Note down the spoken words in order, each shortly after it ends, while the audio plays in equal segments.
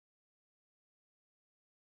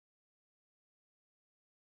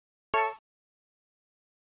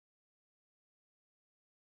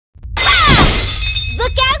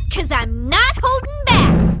'cause I'm not holding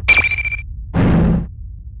back.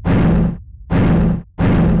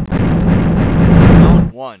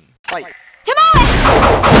 Round 1. Fight. Tomoe!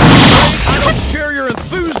 I don't share your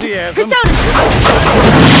enthusiasm. Persona!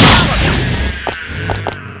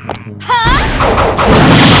 Huh?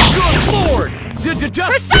 Good Lord! Did you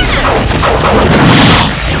just see Persona!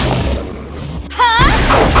 Huh?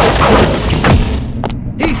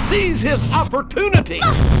 He sees his opportunity!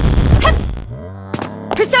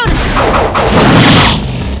 Persona!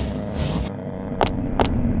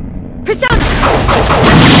 Persona!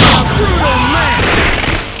 Brutal man!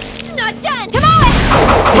 Not done! Tomoe!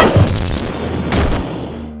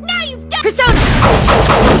 Now you've done Persona!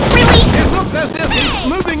 Really? It looks as if he's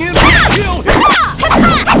moving in to kill him!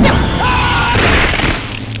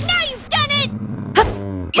 Now you've done it!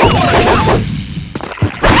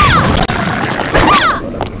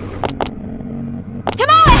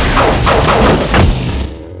 Tomoe!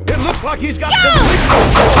 It looks like he's got complete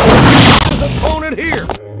control of his opponent here!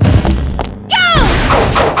 Go!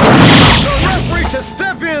 The referee to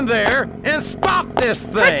step in there and stop this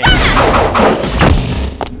thing!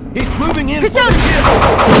 He's moving in for the Persona! kill!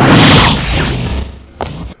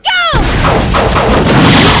 Go!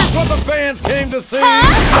 Here's what the fans came to see!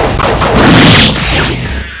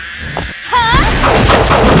 Huh?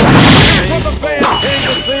 Here's what the fans came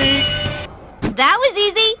to see! That was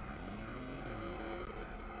easy.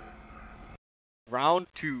 Round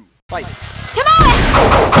 2. Fight. Tomoe!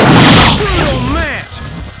 Brutal match!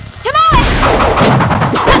 Tomoe!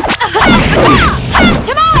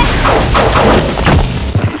 Tomoe!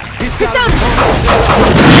 He's got Persona! his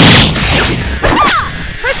opponent set up!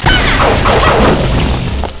 Persona!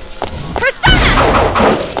 Persona!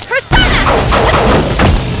 Persona!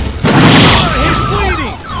 He's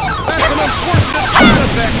bleeding! That's an unfortunate side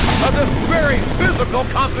effect of this very physical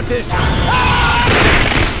competition!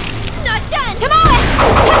 Not done! Tomoe!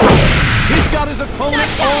 He's got his opponent Not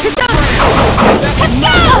done! on the Persona! ground! And that's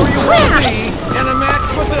not where you want to be in a match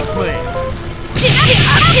with this man!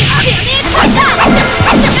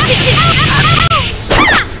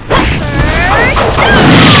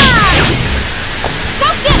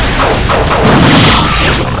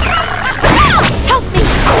 Help me!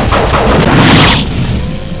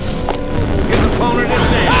 His opponent is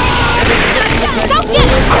dead! And he's looking to take Don't full get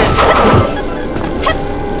advantage.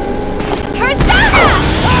 Persona!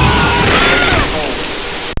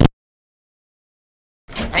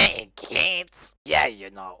 Hey, kids! Yeah, you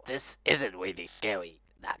know, this isn't really scary,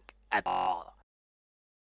 like, at all.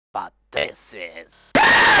 But this is...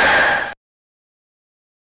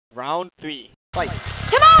 Round 3. Fight.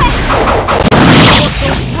 Tomoe! What's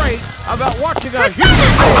so great about watching a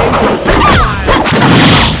human being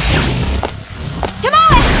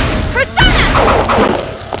Tomoe! Persona!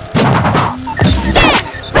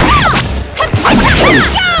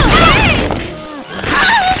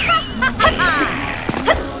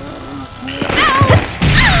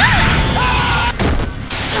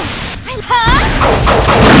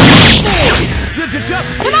 Did you just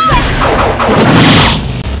see Tomoe! that?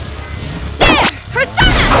 There!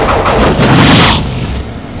 Persona!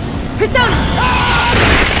 Persona!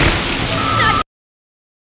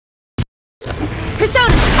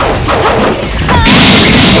 Persona!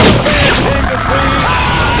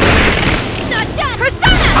 Not done!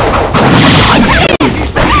 Persona!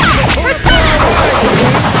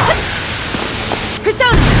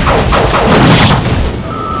 Persona!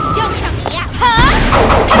 Don't count me out! Huh?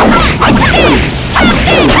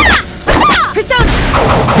 Persona!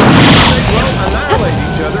 They will annihilate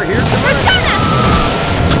each other here tonight. Persona!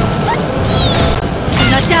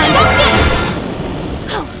 Not done!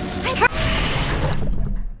 Oh, I hurt.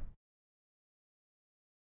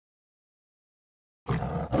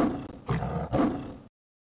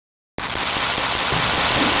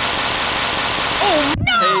 Oh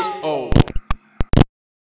no! KO.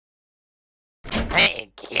 Hey,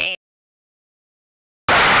 kids!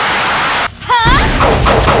 Huh?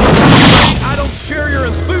 I don't share your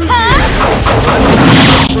enthusiasm.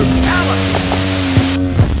 Brutality.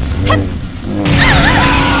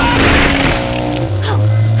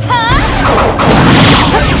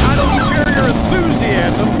 I don't share your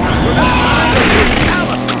enthusiasm for this kind of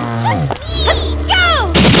brutality. Go!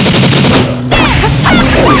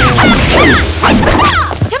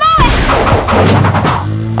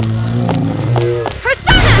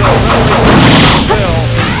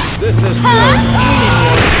 This is still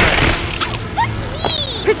meaningless.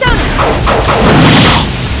 Persona!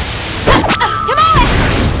 Tomoe!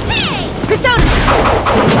 Persona!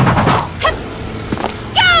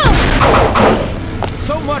 Go!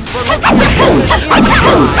 So much for looking at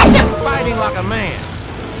and fighting like a man.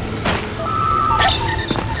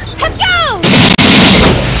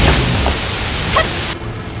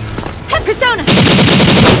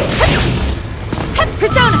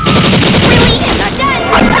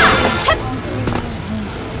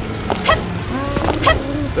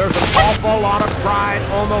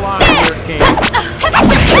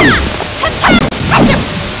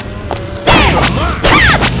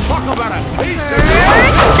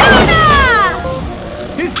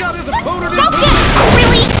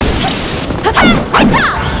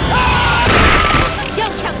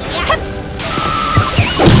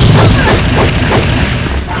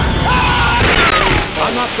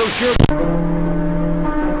 so sure.